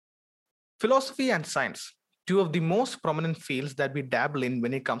Philosophy and science, two of the most prominent fields that we dabble in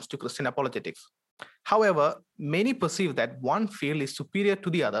when it comes to Christian apologetics. However, many perceive that one field is superior to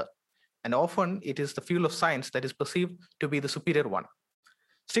the other, and often it is the field of science that is perceived to be the superior one.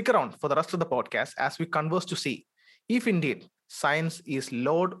 Stick around for the rest of the podcast as we converse to see if indeed science is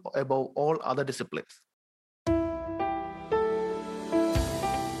Lord above all other disciplines.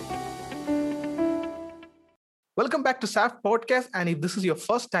 Welcome back to SAFT Podcast. And if this is your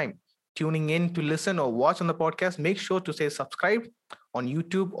first time tuning in to listen or watch on the podcast, make sure to say subscribe on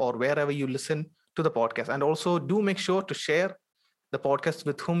YouTube or wherever you listen to the podcast. And also do make sure to share the podcast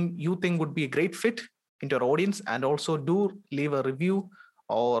with whom you think would be a great fit into your audience. And also do leave a review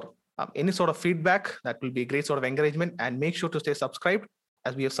or any sort of feedback. That will be a great sort of encouragement. And make sure to stay subscribed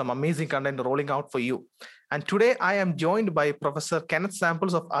as we have some amazing content rolling out for you. And today I am joined by Professor Kenneth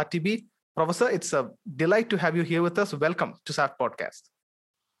Samples of RTB. Professor, it's a delight to have you here with us. Welcome to SAFT Podcast.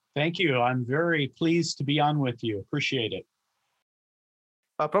 Thank you. I'm very pleased to be on with you. Appreciate it.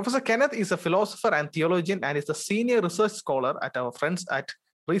 Professor Kenneth is a philosopher and theologian and is the senior research scholar at our friends at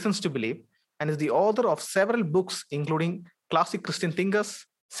Reasons to Believe and is the author of several books, including Classic Christian Thinkers,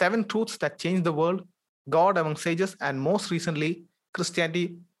 7 Truths That Change the World, God Among Sages, and most recently,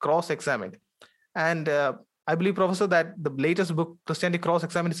 Christianity Cross-Examined. And I believe, Professor, that the latest book, Christianity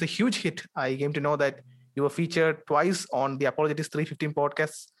Cross-Examined, is a huge hit. I came to know that you were featured twice on the Apologetics 315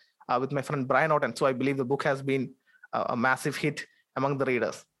 podcast with my friend Brian Orton. So I believe the book has been a massive hit among the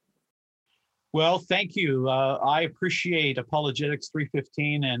readers. Well, thank you. I appreciate Apologetics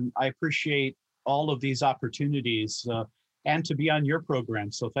 315, and I appreciate all of these opportunities and to be on your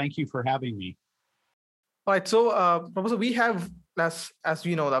program. So thank you for having me. All right. So, Professor, we have, as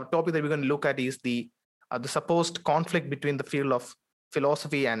you know, the topic that we're going to look at is the supposed conflict between the field of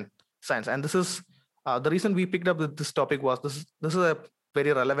philosophy and science. And this is the reason we picked up this topic was this is a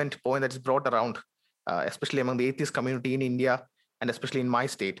very relevant point that is brought around, especially among the atheist community in India and especially in my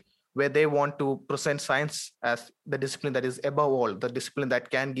state, where they want to present science as the discipline that is above all, the discipline that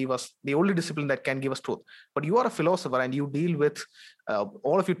can give us, the only discipline that can give us truth. But you are a philosopher and you deal with,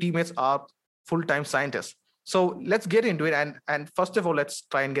 all of your teammates are full-time scientists. So let's get into it. And first of all, let's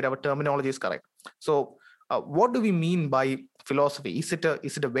try and get our terminologies correct. So what do we mean by philosophy? Is it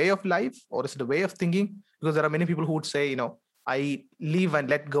a way of life or is it a way of thinking? Because there are many people who would say, I live and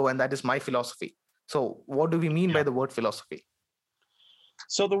let go, and that is my philosophy. So what do we mean by the word philosophy?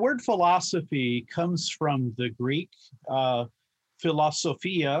 So the word philosophy comes from the Greek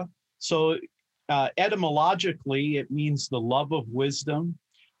philosophia. So etymologically, it means the love of wisdom.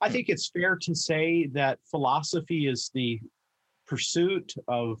 I think it's fair to say that philosophy is the pursuit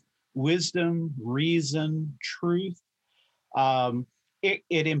of wisdom, reason, truth.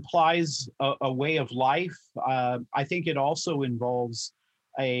 It implies a way of life. I think it also involves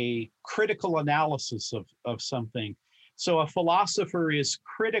a critical analysis of something. So a philosopher is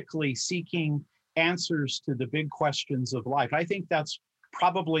critically seeking answers to the big questions of life. I think that's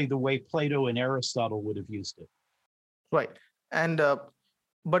probably the way Plato and Aristotle would have used it. Right. And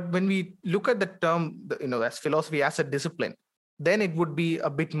but when we look at the term, as philosophy as a discipline, then it would be a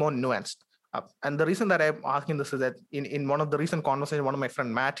bit more nuanced. And the reason that I'm asking this is that in one of the recent conversations, one of my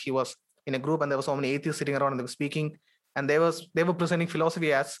friend Matt, he was in a group and there were so many atheists sitting around and they were speaking, and they were presenting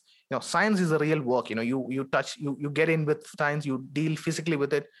philosophy as, science is a real work. You touch, you get in with science, you deal physically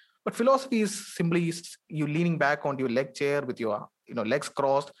with it. But philosophy is simply you leaning back onto your leg chair with your legs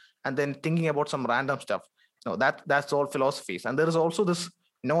crossed and then thinking about some random stuff. That's all philosophies. And there is also this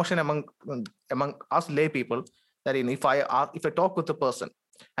notion among us lay people that if I talk with a person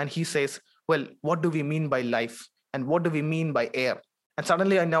and he says, well, what do we mean by life and what do we mean by air? And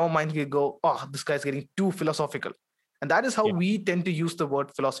suddenly in our minds we go, oh, this guy's getting too philosophical. And that is how we tend to use the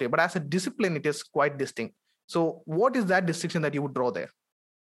word philosophy. But as a discipline, it is quite distinct. So what is that distinction that you would draw there?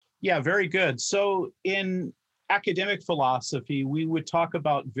 Yeah, very good. So in academic philosophy, we would talk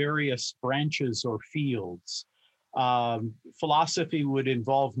about various branches or fields. Philosophy would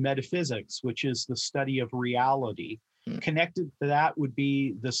involve metaphysics, which is the study of reality. Connected to that would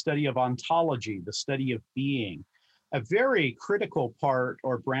be the study of ontology, the study of being. A very critical part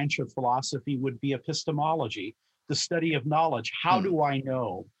or branch of philosophy would be epistemology, the study of knowledge. How do I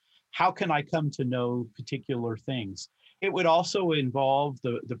know? How can I come to know particular things? It would also involve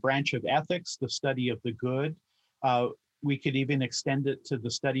the branch of ethics, the study of the good. We could even extend it to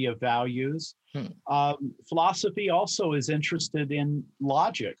the study of values. Philosophy also is interested in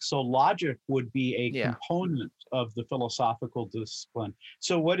logic. So logic would be a component of the philosophical discipline.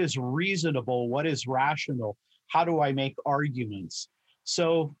 So what is reasonable? What is rational? How do I make arguments?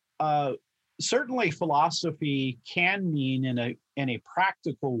 So certainly philosophy can mean in in a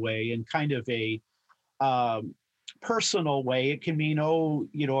practical way, in kind of a personal way. It can mean,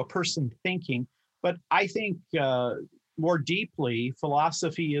 a person thinking. But I think more deeply,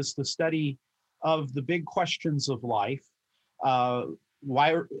 philosophy is the study of the big questions of life.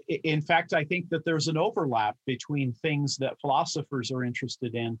 In fact, I think that there's an overlap between things that philosophers are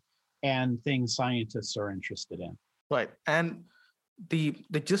interested in and things scientists are interested in. Right. And the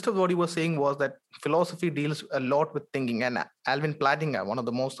gist of what he was saying was that philosophy deals a lot with thinking. And Alvin Plantinga, one of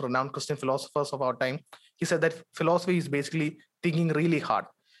the most renowned Christian philosophers of our time, he said that philosophy is basically thinking really hard.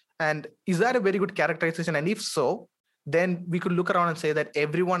 And is that a very good characterization? And if so, then we could look around and say that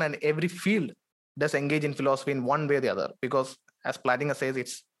everyone and every field does engage in philosophy in one way or the other, because as Plantinga says,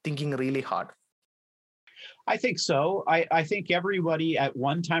 it's thinking really hard. I think so. I think everybody at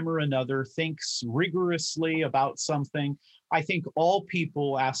one time or another thinks rigorously about something. I think all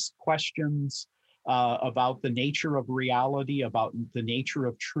people ask questions about the nature of reality, about the nature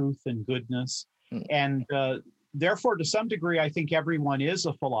of truth and goodness. And therefore, to some degree, I think everyone is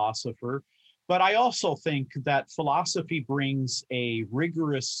a philosopher. But I also think that philosophy brings a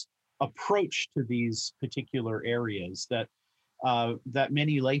rigorous approach to these particular areas that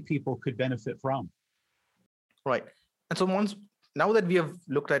many lay people could benefit from. Right. And so now that we have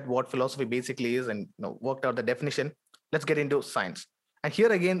looked at what philosophy basically is and worked out the definition, let's get into science. And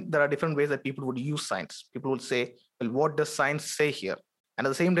here again, there are different ways that people would use science. People would say, well, what does science say here? And at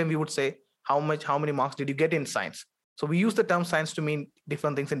the same time, we would say, how many marks did you get in science? So we use the term science to mean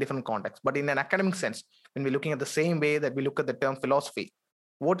different things in different contexts. But in an academic sense, when we're looking at the same way that we look at the term philosophy,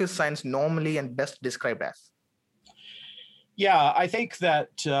 what is science normally and best described as? Yeah, I think that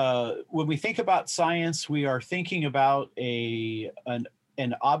when we think about science, we are thinking about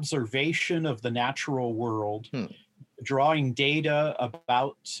an observation of the natural world, drawing data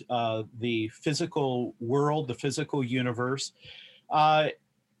about the physical world, the physical universe.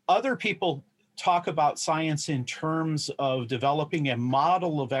 Other people talk about science in terms of developing a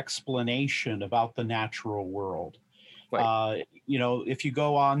model of explanation about the natural world. Right. If you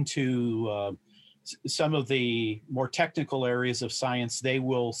go on to some of the more technical areas of science, they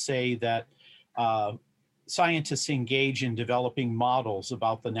will say that scientists engage in developing models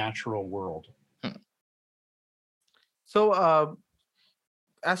about the natural world. So,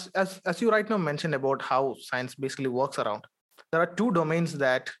 as you right now mentioned about how science basically works around, there are two domains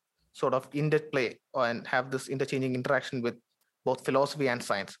that sort of interplay and have this interchanging interaction with both philosophy and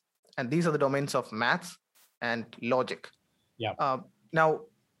science, and these are the domains of maths and logic. Yeah. Now,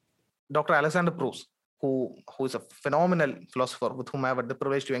 Dr. Alexander Pruss, who is a phenomenal philosopher with whom I have had the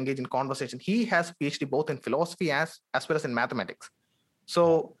privilege to engage in conversation, he has a PhD both in philosophy as well as in mathematics.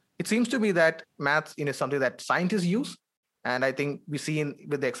 So it seems to me that maths is something that scientists use. And I think we see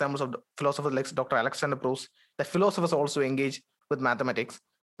with the examples of philosophers like Dr. Alexander Pruss, that philosophers also engage with mathematics.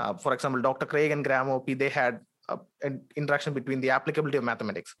 For example, Dr. Craig and Graham Opie, they had an interaction between the applicability of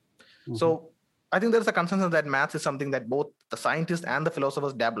mathematics. Mm-hmm. So I think there's a consensus that maths is something that both the scientists and the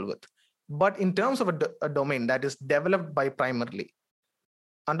philosophers dabble with. But in terms of a domain that is developed by primarily,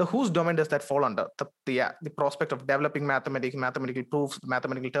 under whose domain does that fall under? The prospect of developing mathematics, mathematical proofs,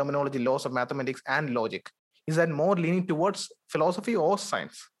 mathematical terminology, laws of mathematics, and logic. Is that more leaning towards philosophy or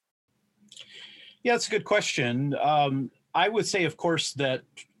science? Yeah, that's a good question. I would say, of course, that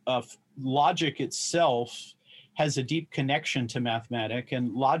logic itself has a deep connection to mathematics,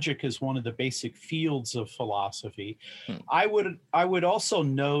 and logic is one of the basic fields of philosophy. I would also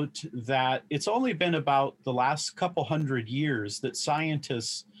note that it's only been about the last couple hundred years that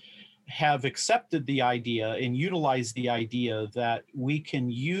scientists have accepted the idea and utilized the idea that we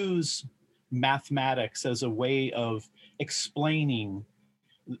can use mathematics as a way of explaining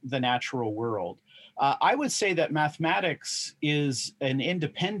the natural world. I would say that mathematics is an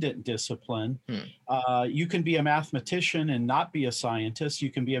independent discipline. You can be a mathematician and not be a scientist. You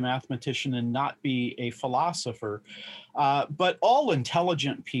can be a mathematician and not be a philosopher. But all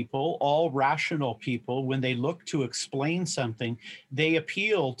intelligent people, all rational people, when they look to explain something, they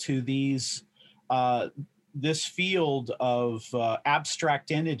appeal to this field of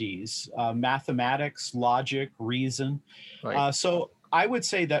abstract entities, mathematics, logic, reason. Right. So I would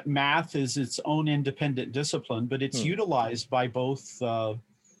say that math is its own independent discipline, but it's utilized by both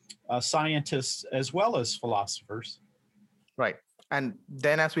scientists as well as philosophers. Right. And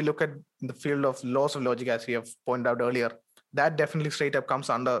then as we look at the field of laws of logic, as we have pointed out earlier, that definitely straight up comes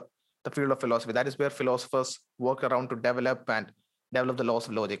under the field of philosophy. That is where philosophers work around to develop the laws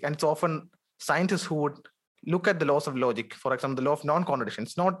of logic. And it's often scientists who would look at the laws of logic. For example, the law of non-contradiction.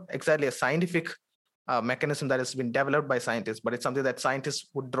 It's not exactly a scientific mechanism that has been developed by scientists, but it's something that scientists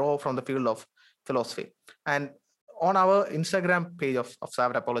would draw from the field of philosophy. And on our Instagram page of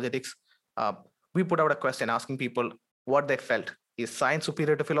Savant Apologetics, we put out a question asking people what they felt. Is science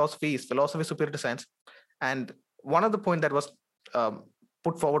superior to philosophy? Is philosophy superior to science? And one of the points that was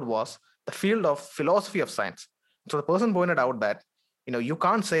put forward was the field of philosophy of science. So the person pointed out that you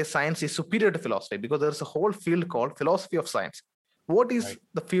can't say science is superior to philosophy because there's a whole field called philosophy of science. What is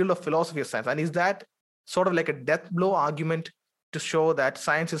the field of philosophy of science? And is that sort of like a death blow argument to show that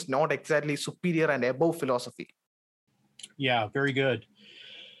science is not exactly superior and above philosophy? Yeah, very good.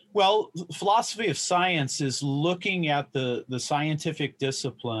 Well, philosophy of science is looking at the scientific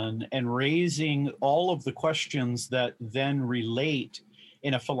discipline and raising all of the questions that then relate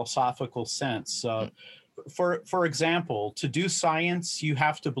in a philosophical sense. For example, to do science, you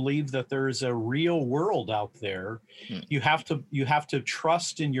have to believe that there is a real world out there. You have to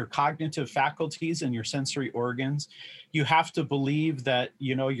trust in your cognitive faculties and your sensory organs. You have to believe that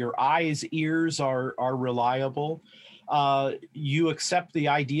your eyes, ears are reliable. You accept the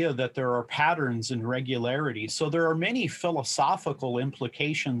idea that there are patterns and regularities. So there are many philosophical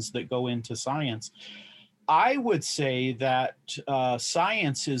implications that go into science. I would say that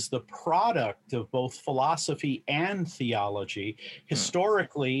science is the product of both philosophy and theology.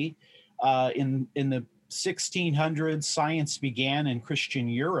 Historically, in the 1600s, science began in Christian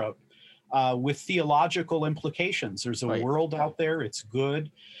Europe with theological implications. There's a world out there, it's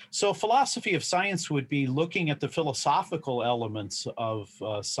good. So philosophy of science would be looking at the philosophical elements of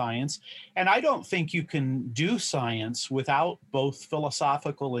science. And I don't think you can do science without both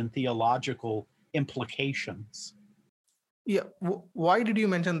philosophical and theological implications. Yeah. Why did you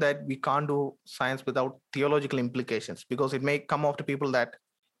mention that we can't do science without theological implications? Because it may come off to people that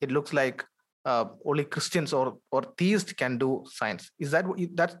it looks like only Christians or theists can do science. Is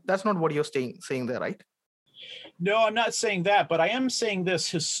that that's not what you're saying there, right? No, I'm not saying that, but I am saying this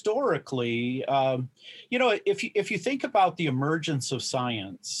historically. If you think about the emergence of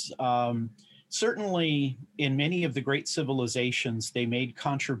science, certainly in many of the great civilizations, they made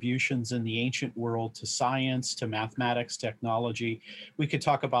contributions in the ancient world to science, to mathematics, technology. We could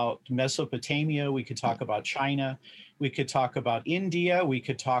talk about Mesopotamia, we could talk about China, we could talk about India, we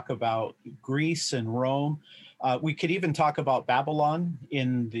could talk about Greece and Rome. We could even talk about Babylon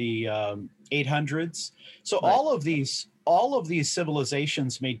in the 800s. So all of these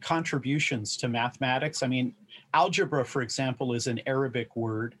civilizations made contributions to mathematics. I mean, algebra, for example, is an Arabic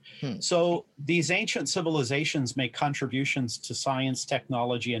word. So these ancient civilizations make contributions to science,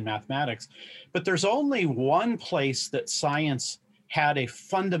 technology, and mathematics. But there's only one place that science had a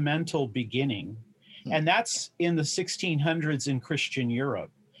fundamental beginning, and that's in the 1600s in Christian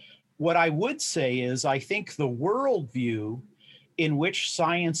Europe. What I would say is I think the worldview in which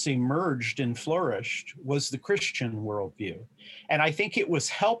science emerged and flourished was the Christian worldview. And I think it was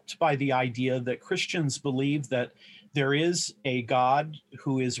helped by the idea that Christians believe that there is a God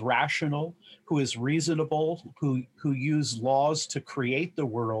who is rational, who is reasonable, who used laws to create the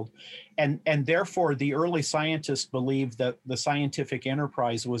world. And therefore, the early scientists believed that the scientific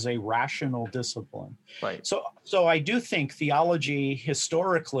enterprise was a rational discipline. Right. So I do think theology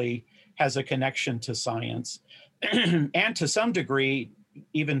historically has a connection to science, and to some degree,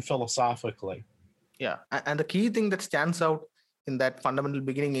 even philosophically. Yeah. And the key thing that stands out in that fundamental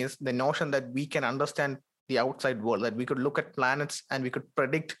beginning is the notion that we can understand the outside world, that we could look at planets and we could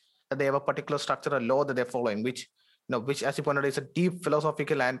predict that they have a particular structural law that they're following, which, as you pointed out, is a deep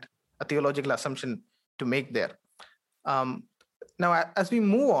philosophical and a theological assumption to make there. Now, as we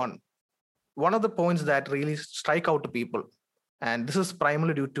move on, one of the points that really strike out to people, and this is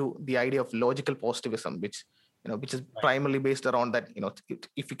primarily due to the idea of logical positivism, which is primarily based around that,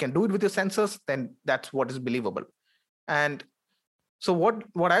 if you can do it with your senses, then that's what is believable. And so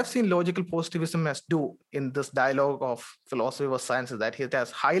what I've seen logical positivism as do in this dialogue of philosophy versus science is that it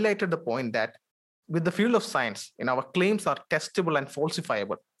has highlighted the point that with the field of science, our claims are testable and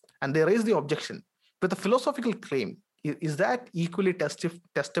falsifiable. And they raise the objection, with a philosophical claim, is that equally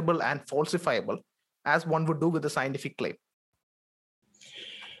testable and falsifiable as one would do with a scientific claim?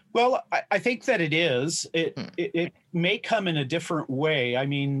 Well, I think that it is. It may come in a different way. I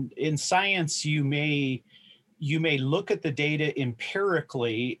mean, in science, you may look at the data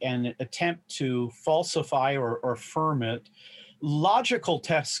empirically and attempt to falsify or affirm it. Logical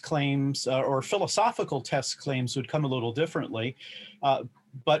test claims or philosophical test claims would come a little differently.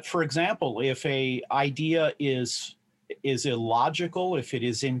 But for example, if an idea is illogical, if it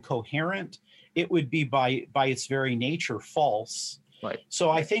is incoherent, it would be by its very nature false. Right. So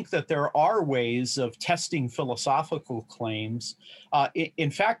I think that there are ways of testing philosophical claims.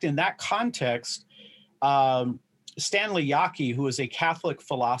 In fact, in that context, Stanley Yaki, who is a Catholic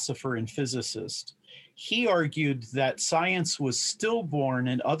philosopher and physicist, he argued that science was stillborn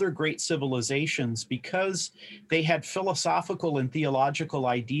in other great civilizations because they had philosophical and theological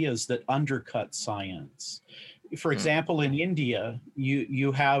ideas that undercut science. For example, in India,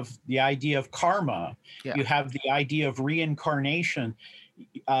 you have the idea of karma, Yeah. you have the idea of reincarnation.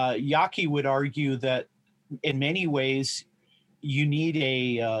 Yaki would argue that in many ways, you need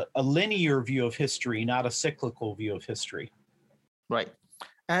a linear view of history, not a cyclical view of history. Right.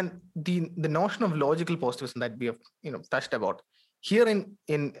 And the notion of logical positivism that we have touched about here in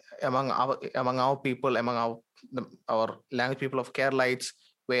among our people, among our language people of Keralites,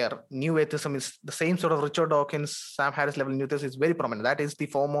 where new atheism is the same sort of Richard Dawkins, Sam Harris level new atheism is very prominent. That is the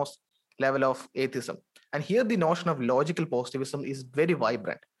foremost level of atheism. And here the notion of logical positivism is very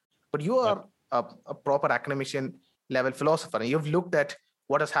vibrant. But you are a proper academician level philosopher, and you've looked at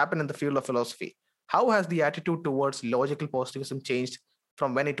what has happened in the field of philosophy. How has the attitude towards logical positivism changed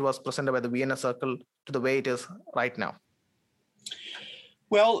from when it was presented by the Vienna Circle to the way it is right now?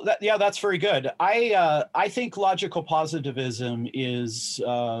 Well, that's very good. I think logical positivism is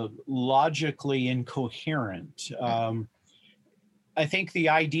logically incoherent. I think the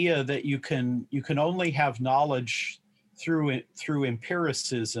idea that you can only have knowledge through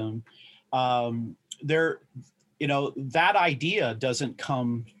empiricism, that idea doesn't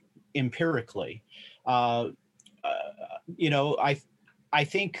come empirically. I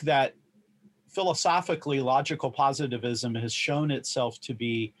think that philosophically, logical positivism has shown itself to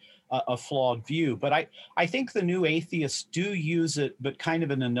be a flawed view. But I think the new atheists do use it, but kind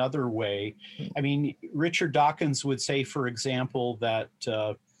of in another way. I mean, Richard Dawkins would say, for example, that,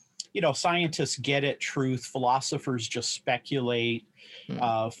 scientists get at truth, philosophers just speculate.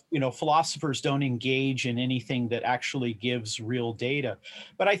 Philosophers don't engage in anything that actually gives real data.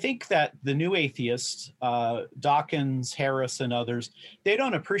 But I think that the new atheists, Dawkins, Harris, and others, they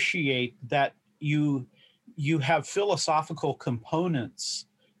don't appreciate that you have philosophical components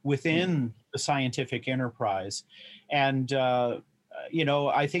within the scientific enterprise. And, I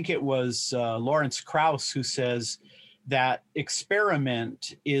think it was Lawrence Krauss who says that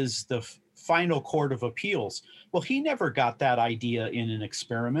experiment is the final court of appeals. Well, he never got that idea in an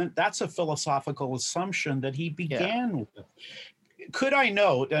experiment. That's a philosophical assumption that he began with. Could I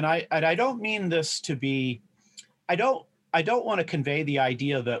note, and I don't mean this to be, I don't want to convey the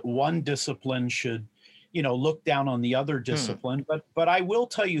idea that one discipline should, look down on the other discipline, but I will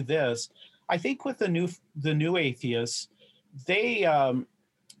tell you this. I think with the new atheists, they have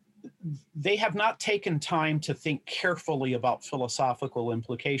not taken time to think carefully about philosophical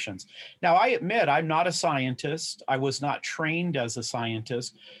implications. Now, I admit I'm not a scientist. I was not trained as a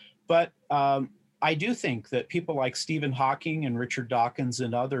scientist, but I do think that people like Stephen Hawking and Richard Dawkins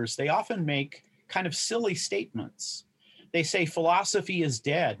and others, they often make kind of silly statements. They say philosophy is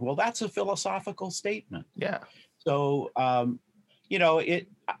dead. Well, that's a philosophical statement. Yeah. So,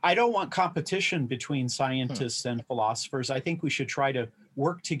 I don't want competition between scientists and philosophers. I think we should try to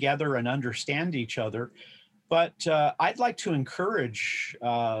work together and understand each other. But I'd like to encourage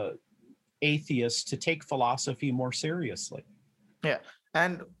atheists to take philosophy more seriously. Yeah.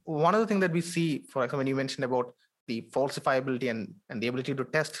 And one of the things that we see, for example, when you mentioned about the falsifiability and the ability to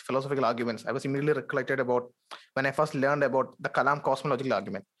test philosophical arguments, I was immediately recollected about when I first learned about the Kalam cosmological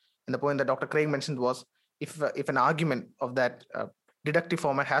argument. And the point that Dr. Craig mentioned was, if an argument of that deductive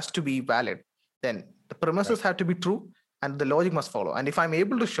format has to be valid, then the premises have to be true and the logic must follow. And if I'm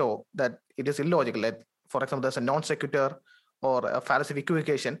able to show that it is illogical, like, for example, there's a non sequitur or a fallacy of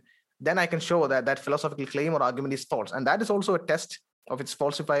equivocation, then I can show that that philosophical claim or argument is false. And that is also a test of its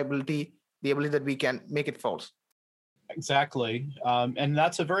falsifiability, the ability that we can make it false. Exactly. And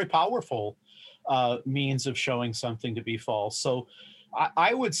that's a very powerful means of showing something to be false. So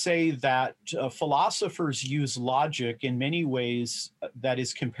I would say that philosophers use logic in many ways that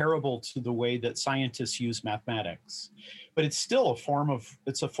is comparable to the way that scientists use mathematics. But it's still a form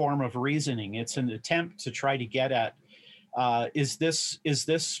of reasoning. It's an attempt to try to get at, is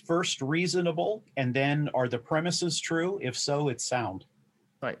this first reasonable? And then are the premises true? If so, it's sound.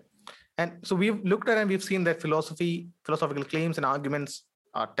 Right. And so we've looked at and we've seen that philosophical claims and arguments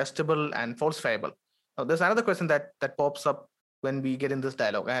are testable and falsifiable. Now, there's another question that pops up when we get in this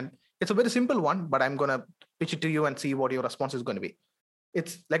dialogue. And it's a very simple one, but I'm going to pitch it to you and see what your response is going to be.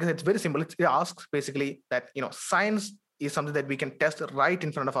 It's like I said, it's very simple. It asks basically that, science is something that we can test right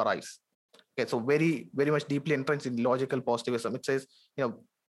in front of our eyes. Okay, so very, very much deeply entrenched in logical positivism. It says,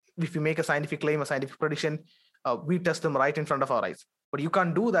 if you make a scientific claim, a scientific prediction, we test them right in front of our eyes. But you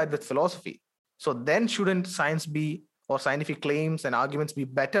can't do that with philosophy. So then shouldn't science be, or scientific claims and arguments be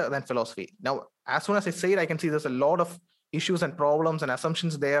better than philosophy? Now, as soon as I say it, I can see there's a lot of issues and problems and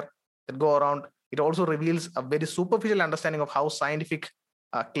assumptions there that go around it also reveals a very superficial understanding of how scientific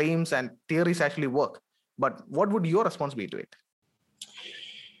claims and theories actually work. But what would your response be to it?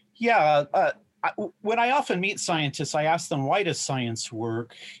 Yeah, when I often meet scientists, I ask them, why does science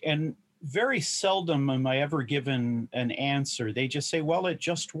work? And very seldom am I ever given an answer. They just say, well, it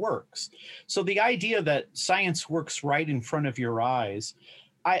just works. So the idea that science works right in front of your eyes,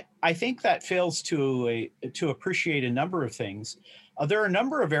 I think that fails to appreciate a number of things. There are a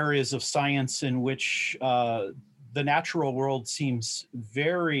number of areas of science in which the natural world seems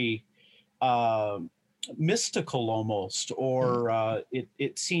very mystical almost, or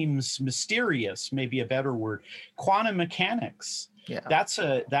it seems mysterious, maybe a better word. Quantum mechanics. Yeah. That's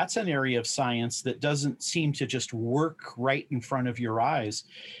an area of science that doesn't seem to just work right in front of your eyes.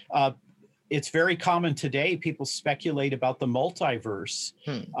 It's very common today. People speculate about the multiverse,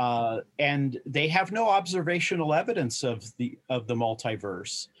 and they have no observational evidence of the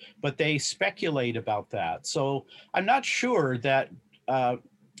multiverse, but they speculate about that. So I'm not sure that.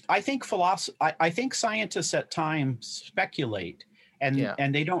 I think scientists at times speculate,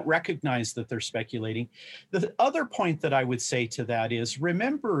 and they don't recognize that they're speculating. The other point that I would say to that is,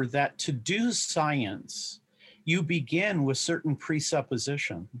 remember that to do science, you begin with certain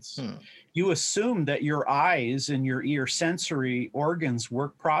presuppositions. You assume that your eyes and your ear sensory organs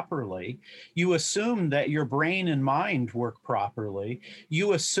work properly. You assume that your brain and mind work properly.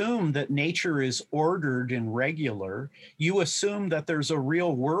 You assume that nature is ordered and regular. You assume that there's a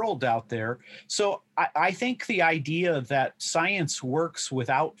real world out there. So I think the idea that science works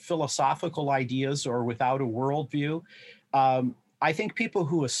without philosophical ideas or without a worldview, I think people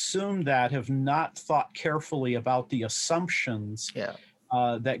who assume that have not thought carefully about the assumptions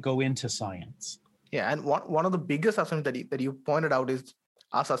that go into science. Yeah, and one of the biggest assumptions that you pointed out is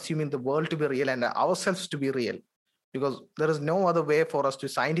us assuming the world to be real and ourselves to be real, because there is no other way for us to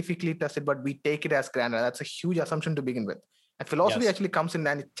scientifically test it, but we take it as granted. That's a huge assumption to begin with. And philosophy actually comes in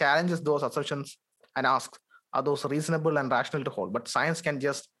and it challenges those assumptions and asks, are those reasonable and rational to hold? But science can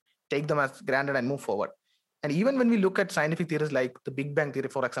just take them as granted and move forward. And even when we look at scientific theories like the Big Bang theory,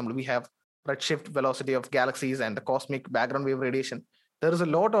 for example, we have redshift velocity of galaxies and the cosmic background wave radiation. There is a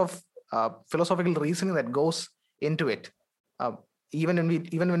lot of philosophical reasoning that goes into it. Even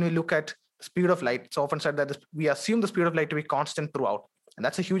when we look at the speed of light, it's often said that we assume the speed of light to be constant throughout, and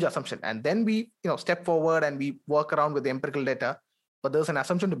that's a huge assumption. And then we step forward and we work around with the empirical data, but there's an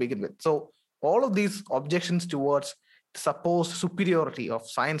assumption to begin with. So all of these objections towards supposed superiority of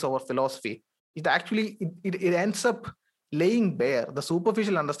science over philosophy, it actually it ends up laying bare the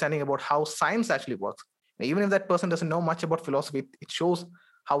superficial understanding about how science actually works. And even if that person doesn't know much about philosophy, it shows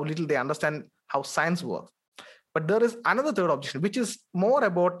how little they understand how science works. But there is another third objection, which is more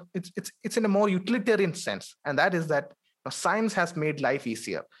about it's in a more utilitarian sense, and that is that science has made life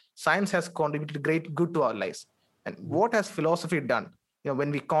easier. Science has contributed great good to our lives. And what has philosophy done?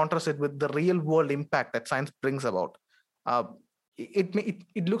 When we contrast it with the real world impact that science brings about,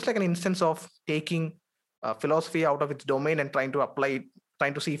 it looks like an instance of taking philosophy out of its domain and trying to apply it,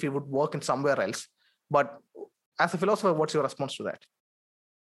 trying to see if it would work in somewhere else. But as a philosopher, what's your response to that?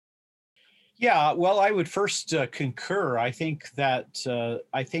 Yeah, well, I would first concur. I think that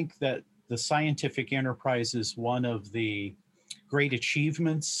the scientific enterprise is one of the great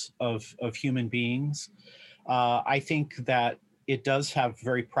achievements of human beings. I think that it does have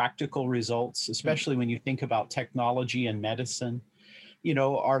very practical results, especially when you think about technology and medicine.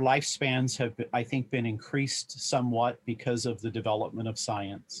 Our lifespans have, I think, been increased somewhat because of the development of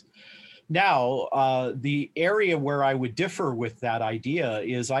science. Now, the area where I would differ with that idea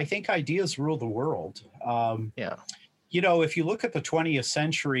is I think ideas rule the world. If you look at the 20th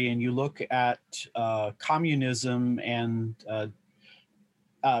century and you look at communism, and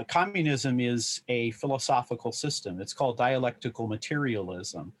communism is a philosophical system. It's called dialectical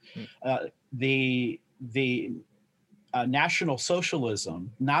materialism. The National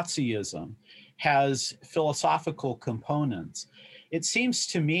Socialism, Nazism, has philosophical components. It seems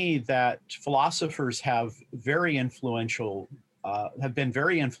to me that philosophers have been very influential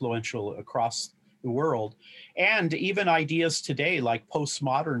across the world, and even ideas today like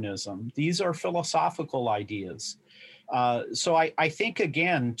postmodernism. These are philosophical ideas. So I think,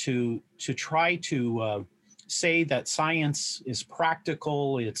 again, to try to say that science is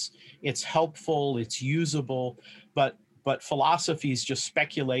practical, it's helpful, it's usable, but philosophy is just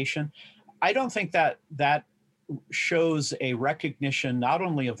speculation. I don't think that shows a recognition not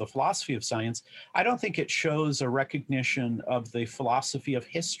only of the philosophy of science. I don't think it shows a recognition of the philosophy of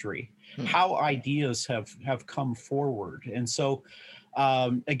history, how ideas have come forward. And so,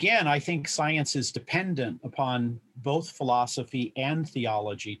 again, I think science is dependent upon both philosophy and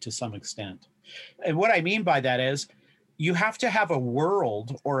theology to some extent. And what I mean by that is you have to have a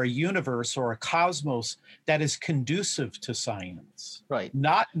world or a universe or a cosmos that is conducive to science. Right.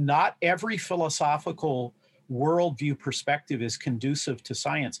 Not every philosophical worldview perspective is conducive to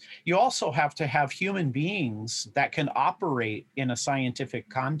science. You also have to have human beings that can operate in a scientific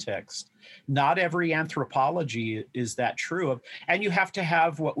context. Not every anthropology is that true of, and you have to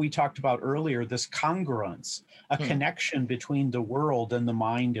have what we talked about earlier, this congruence, a connection between the world and the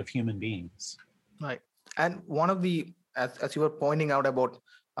mind of human beings. Right. And one of the, as you were pointing out about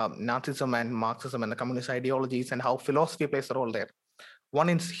Nazism and Marxism and the communist ideologies and how philosophy plays a role there. One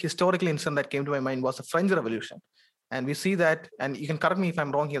historical incident that came to my mind was the French Revolution. And we see that, and you can correct me if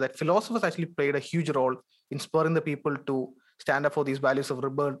I'm wrong here, that philosophers actually played a huge role in spurring the people to stand up for these values of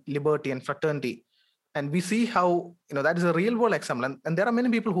liberty and fraternity. And we see how, that is a real world example. And there are many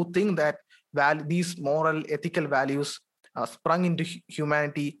people who think that these moral, ethical values sprung into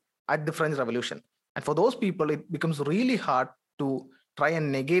humanity at the French Revolution. And for those people, it becomes really hard to try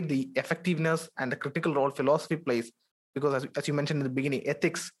and negate the effectiveness and the critical role philosophy plays, because as you mentioned in the beginning,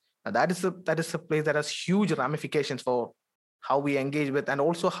 ethics, that is a place that has huge ramifications for how we engage with, and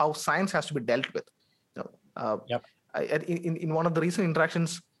also how science has to be dealt with. Yep. In one of the recent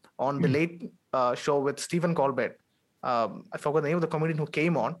interactions on the late show with Stephen Colbert, I forgot the name of the comedian who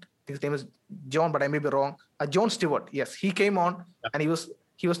came on. I think his name is John, but I may be wrong. Jon Stewart. Yes, he came on, and he was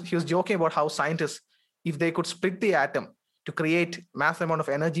joking about how scientists, if they could split the atom to create mass amount of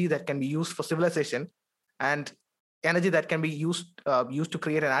energy that can be used for civilization, and energy that can be used to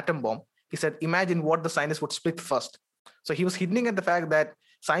create an atom bomb, he said, imagine what the scientists would split first. So he was hinting at the fact that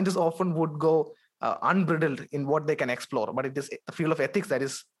scientists often would go unbridled in what they can explore, but it is the field of ethics that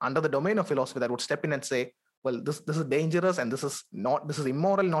is under the domain of philosophy that would step in and say, well, this is dangerous, and this is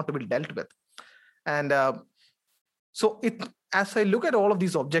immoral, not to be dealt with. And so as I look at all of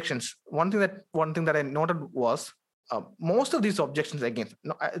these objections, one thing that I noted was most of these objections against,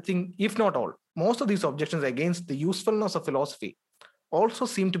 I think if not all, most of these objections against the usefulness of philosophy also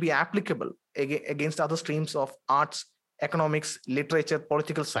seem to be applicable against other streams of arts, economics, literature,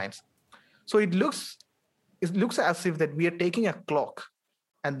 political science. So it looks as if that we are taking a clock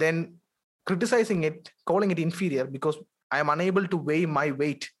and then criticizing it, calling it inferior because I am unable to weigh my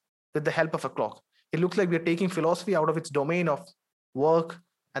weight with the help of a clock. It looks like we are taking philosophy out of its domain of work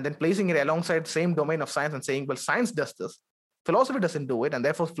and then placing it alongside the same domain of science and saying, well, science does this, philosophy doesn't do it, and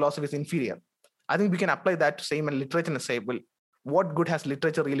therefore philosophy is inferior. I think we can apply that to same in literature and say, well, what good has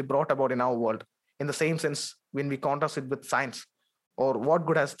literature really brought about in our world? In the same sense, when we contrast it with science, or what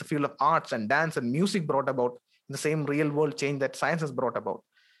good has the field of arts and dance and music brought about in the same real world change that science has brought about?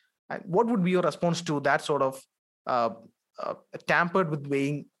 And what would be your response to that sort of tampered with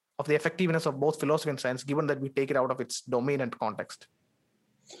weighing of the effectiveness of both philosophy and science, given that we take it out of its domain and context?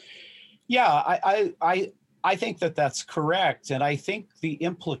 Yeah, I think that that's correct. And I think the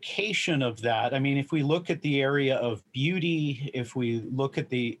implication of that, I mean, if we look at the area of beauty, if we look at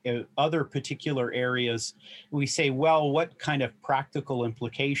the other particular areas, we say, well, what kind of practical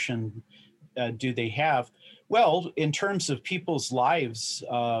implication do they have? Well, in terms of people's lives,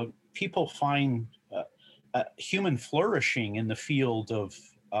 people find human flourishing in the field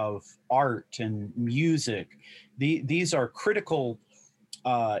of art and music. These are critical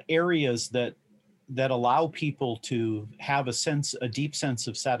areas that allow people to have a deep sense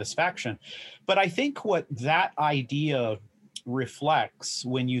of satisfaction. But I think what that idea reflects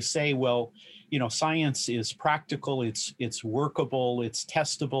when you say, well, science is practical, it's workable, it's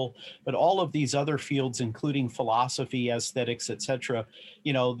testable, but all of these other fields, including philosophy, aesthetics, etc.,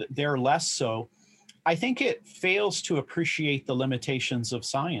 they're less so. I think it fails to appreciate the limitations of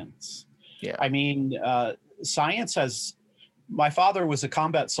science. Yeah. I mean, science has. My father was a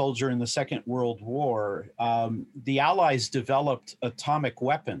combat soldier in the Second World War. The Allies developed atomic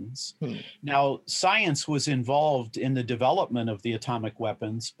weapons. Now, science was involved in the development of the atomic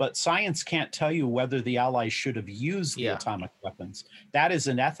weapons, but science can't tell you whether the Allies should have used the atomic weapons. That is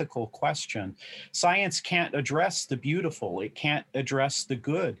an ethical question. Science can't address the beautiful. It can't address the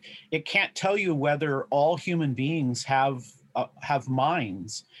good. It can't tell you whether all human beings have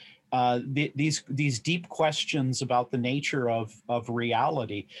minds. These deep questions about the nature of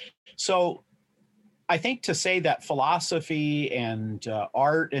reality. So I think to say that philosophy and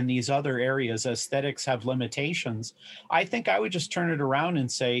art and these other areas, aesthetics, have limitations, I think I would just turn it around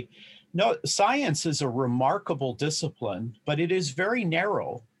and say, no, science is a remarkable discipline, but it is very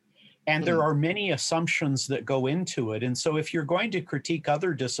narrow. And there are many assumptions that go into it. And so if you're going to critique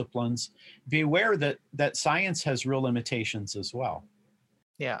other disciplines, be aware that science has real limitations as well.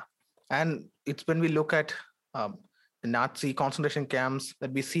 Yeah. And it's when we look at the Nazi concentration camps,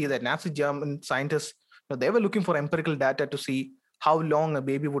 that we see that Nazi German scientists, they were looking for empirical data to see how long a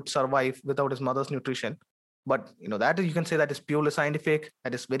baby would survive without his mother's nutrition. But that you can say that is purely scientific,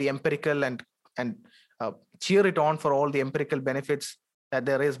 that is very empirical, and cheer it on for all the empirical benefits that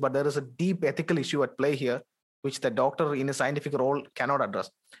there is. But there is a deep ethical issue at play here, which the doctor in a scientific role cannot address.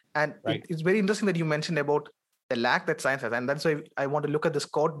 And Right. it's very interesting that you mentioned about the lack that science has. And that's why I want to look at this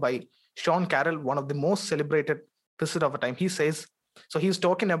quote by Sean Carroll, one of the most celebrated physicists of our time. He says, so he's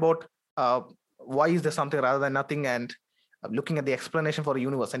talking about why is there something rather than nothing, and looking at the explanation for a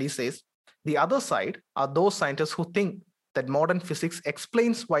universe. And he says, the other side are those scientists who think that modern physics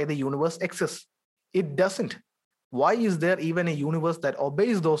explains why the universe exists. It doesn't. Why is there even a universe that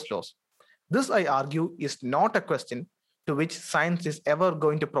obeys those laws? This, I argue, is not a question to which science is ever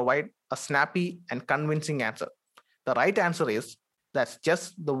going to provide a snappy and convincing answer. The right answer is that's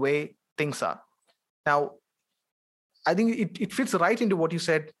just the way things are. Now, I think it fits right into what you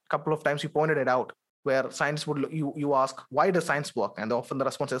said a couple of times. You pointed it out, where science would, you ask, why does science work? And often the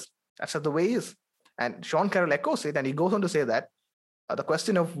response is, that's just the way it is. And Sean Carroll echoes it, and he goes on to say that the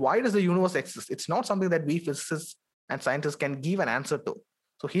question of why does the universe exist, it's not something that we physicists and scientists can give an answer to.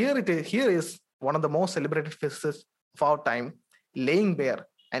 So here is one of the most celebrated physicists of our time laying bare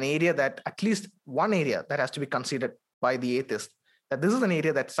an area that, at least one area that has to be considered by the atheist, that this is an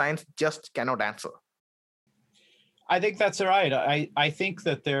area that science just cannot answer. I think that's right. I think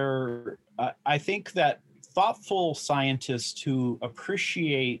that I think that thoughtful scientists who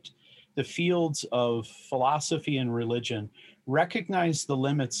appreciate the fields of philosophy and religion recognize the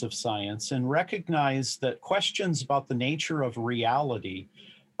limits of science and recognize that questions about the nature of reality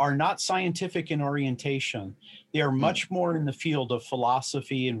are not scientific in orientation. They are much more in the field of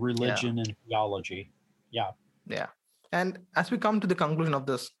philosophy and religion and theology. Yeah. Yeah. And as we come to the conclusion of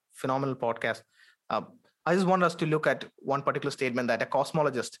this phenomenal podcast, I just want us to look at one particular statement that a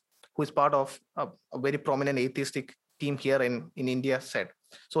cosmologist who is part of a very prominent atheistic team here in India said.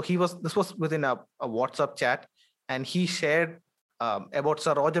 So this was within a WhatsApp chat, and he shared about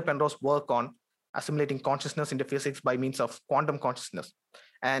Sir Roger Penrose's work on assimilating consciousness into physics by means of quantum consciousness.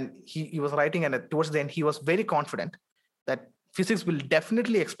 And he was writing, and towards the end, he was very confident that physics will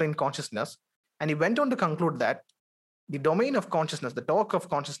definitely explain consciousness. And he went on to conclude that the domain of consciousness, the talk of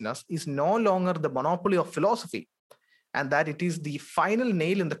consciousness, is no longer the monopoly of philosophy, and that it is the final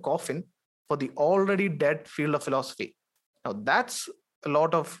nail in the coffin for the already dead field of philosophy. Now, that's a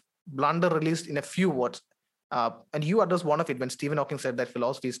lot of blunder released in a few words. And you addressed one of it when Stephen Hawking said that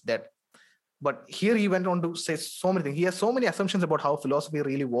philosophy is dead. But here he went on to say so many things. He has so many assumptions about how philosophy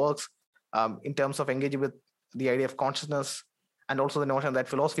really works in terms of engaging with the idea of consciousness, and also the notion that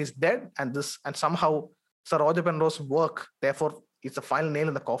philosophy is dead, and somehow Sir Roger Penrose's work, therefore, is the final nail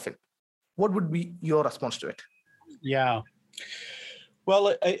in the coffin. What would be your response to it? Yeah.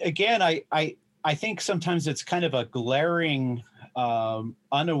 Well, again, I think sometimes it's kind of a glaring a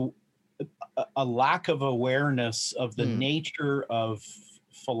lack of awareness of the nature of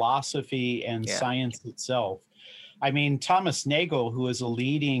philosophy and science itself. I mean, Thomas Nagel, who is a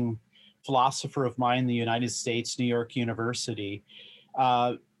leading philosopher of mind in the United States, New York University,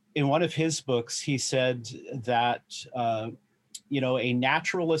 in one of his books, he said that a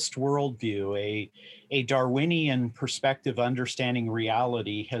naturalist worldview, a Darwinian perspective understanding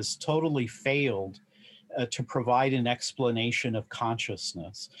reality has totally failed to provide an explanation of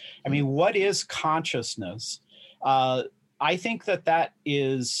consciousness. I mean, what is consciousness? I think that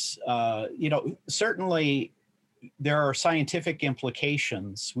is, certainly there are scientific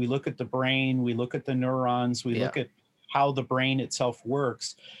implications. We look at the brain, we look at the neurons, we look at how the brain itself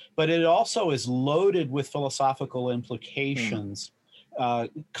works, but it also is loaded with philosophical implications.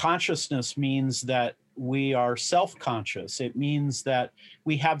 Consciousness means that we are self-conscious. It means that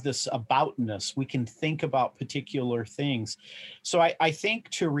we have this aboutness. We can think about particular things. So I think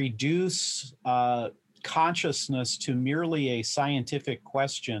to reduce consciousness to merely a scientific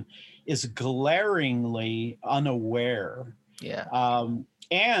question is glaringly unaware.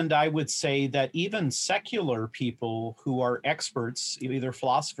 And I would say that even secular people who are experts, either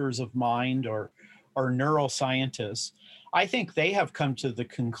philosophers of mind or neuroscientists, I think they have come to the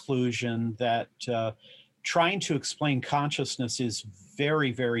conclusion that trying to explain consciousness is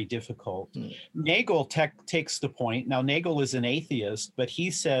very, very difficult. Nagel takes the point. Now, Nagel is an atheist, but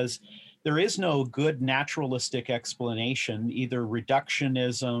he says there is no good naturalistic explanation, either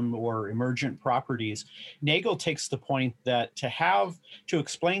reductionism or emergent properties. Nagel takes the point that to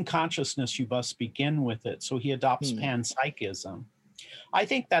explain consciousness, you must begin with it. So he adopts panpsychism. I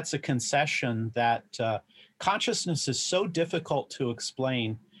think that's a concession that consciousness is so difficult to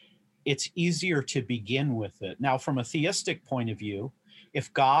explain it's easier to begin with it. Now, from a theistic point of view,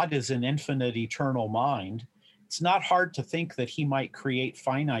 if God is an infinite, eternal mind, it's not hard to think that he might create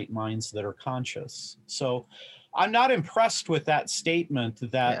finite minds that are conscious. So I'm not impressed with that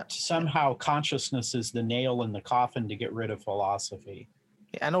statement that somehow consciousness is the nail in the coffin to get rid of philosophy.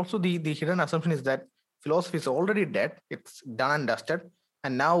 And also the hidden assumption is that philosophy is already dead. It's done and dusted.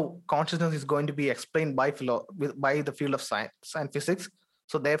 And now consciousness is going to be explained by the field of science and physics.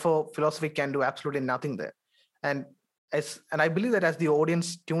 So therefore, philosophy can do absolutely nothing there. And I believe that as the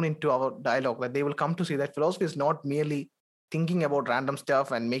audience tune into our dialogue, that they will come to see that philosophy is not merely thinking about random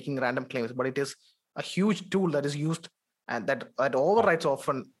stuff and making random claims, but it is a huge tool that is used and that overrides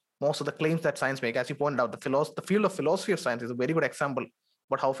often most of the claims that science make. As you pointed out, the field of philosophy of science is a very good example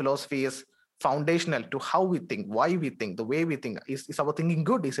about how philosophy is foundational to how we think, why we think, the way we think. Is our thinking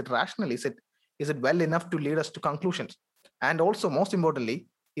good? Is it rational? Is it well enough to lead us to conclusions? And also, most importantly,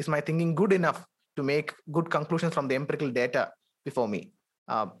 is my thinking good enough to make good conclusions from the empirical data before me?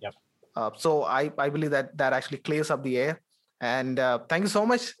 So I believe that actually clears up the air. And thank you so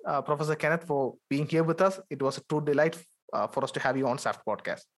much, Professor Kenneth, for being here with us. It was a true delight for us to have you on SAFT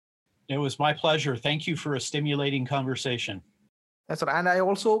Podcast. It was my pleasure. Thank you for a stimulating conversation. That's right. And I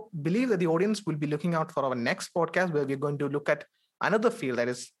also believe that the audience will be looking out for our next podcast, where we're going to look at another field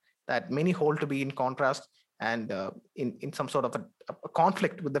that many hold to be in contrast and in some sort of a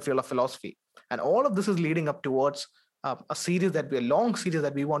conflict with the field of philosophy. And all of this is leading up towards a long series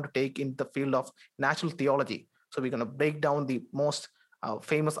that we want to take in the field of natural theology. So we're going to break down the most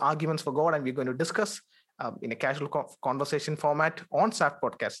famous arguments for God, and we're going to discuss in a casual conversation format on SAFT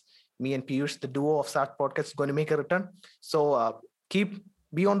Podcast. Me and Piyush, the duo of SAFT Podcast, is going to make a return. So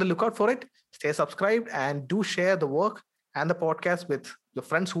be on the lookout for it. Stay subscribed and do share the work and the podcast with your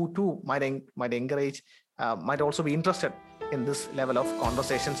friends who too might encourage, might also be interested in this level of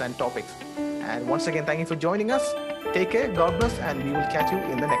conversations and topics. And once again, thank you for joining us. Take care, God bless, and we will catch you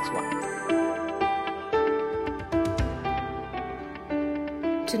in the next one.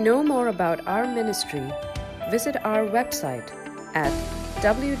 To know more about our ministry, visit our website at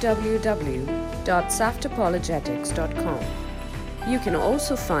www.saftapologetics.com. You can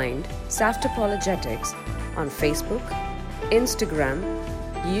also find SAFT Apologetics on Facebook, Instagram,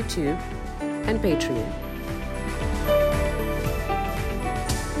 YouTube, and Patreon.